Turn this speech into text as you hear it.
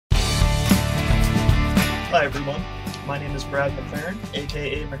Hi everyone, my name is Brad McLaren,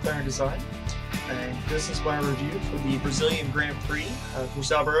 aka McLaren Design, and this is my review for the Brazilian Grand Prix for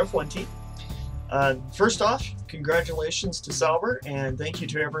Sauber F1 Team. First off, congratulations to Sauber, and thank you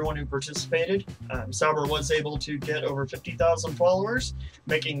to everyone who participated. Sauber was able to get over 50,000 followers,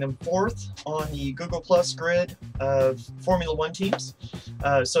 making them 4th on the Google Plus grid of Formula 1 teams.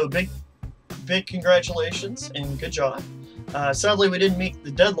 So big congratulations and good job. Sadly, we didn't meet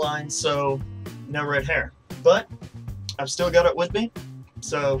the deadline, so no red hair. But I've still got it with me,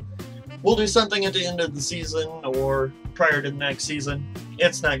 so we'll do something at the end of the season or prior to the next season.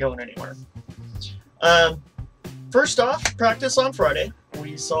 It's not going anywhere. First off, practice on Friday.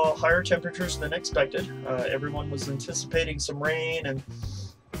 We saw higher temperatures than expected. Everyone was anticipating some rain, and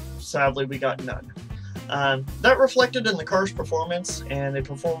sadly we got none. That reflected in the car's performance, and they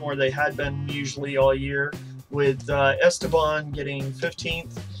performed where they had been usually all year, with Esteban getting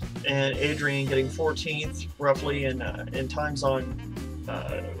 15th and Adrian getting 14th, roughly, in times on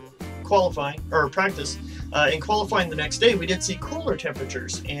qualifying or practice. In qualifying the next day, we did see cooler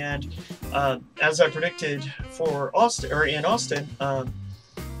temperatures, and as I predicted for Austin, or in Austin,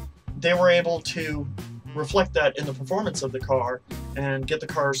 they were able to reflect that in the performance of the car and get the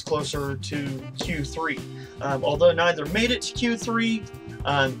cars closer to Q3. Although neither made it to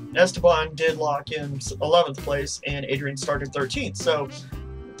Q3, Esteban did lock in 11th place, and Adrian started 13th. So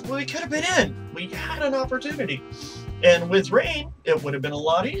we could have been in. We had an opportunity. And with rain, it would have been a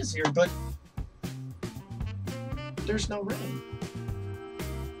lot easier, but there's no rain.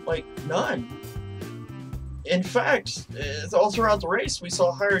 Like, none. In fact, all throughout the race, we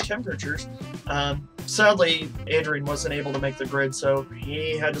saw higher temperatures. Sadly, Adrian wasn't able to make the grid, so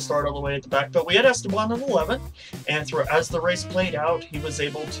he had to start all the way at the back. But we had Esteban on 11th, and as the race played out, he was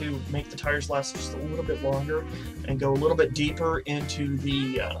able to make the tires last just a little bit longer and go a little bit deeper into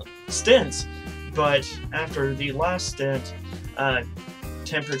the stints. But after the last stint,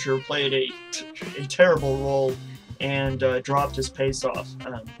 temperature played a terrible role and dropped his pace off.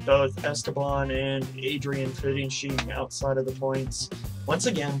 Both Esteban and Adrian finishing outside of the points once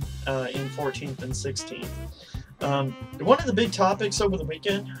again in 14th and 16th. One of the big topics over the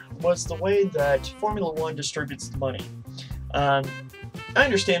weekend was the way that Formula 1 distributes the money. I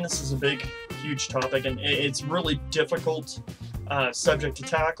understand this is a big, huge topic, and it's really difficult subject to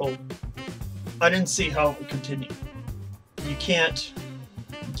tackle. I didn't see how it would continue. You can't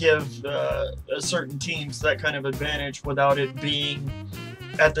give certain teams that kind of advantage without it being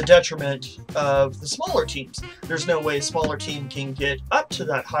at the detriment of the smaller teams. There's no way a smaller team can get up to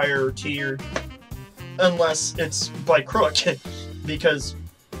that higher tier unless it's by crook, because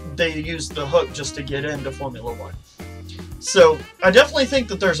they use the hook just to get into Formula 1. So I definitely think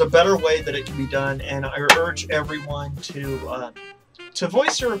that there's a better way that it can be done, and I urge everyone to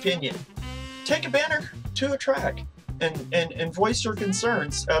voice your opinion. Take a banner to a track and voice your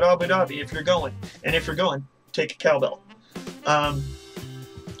concerns at Abu Dhabi if you're going. And if you're going, take a cowbell.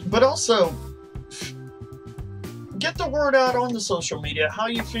 But also, get the word out on the social media, how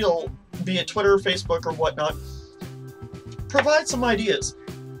you feel, be it Twitter, Facebook, or whatnot. Provide some ideas.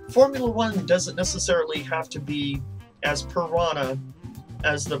 Formula 1 doesn't necessarily have to be as piranha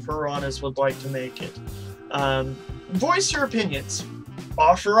as the piranhas would like to make it. Voice your opinions.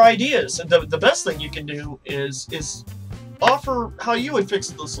 Offer ideas. And the best thing you can do is offer how you would fix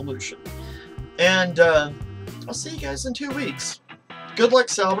the solution. And I'll see you guys in 2 weeks. Good luck,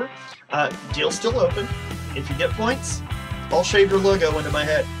 Sauber. Deal's still open. If you get points, I'll shave your logo into my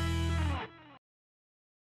head.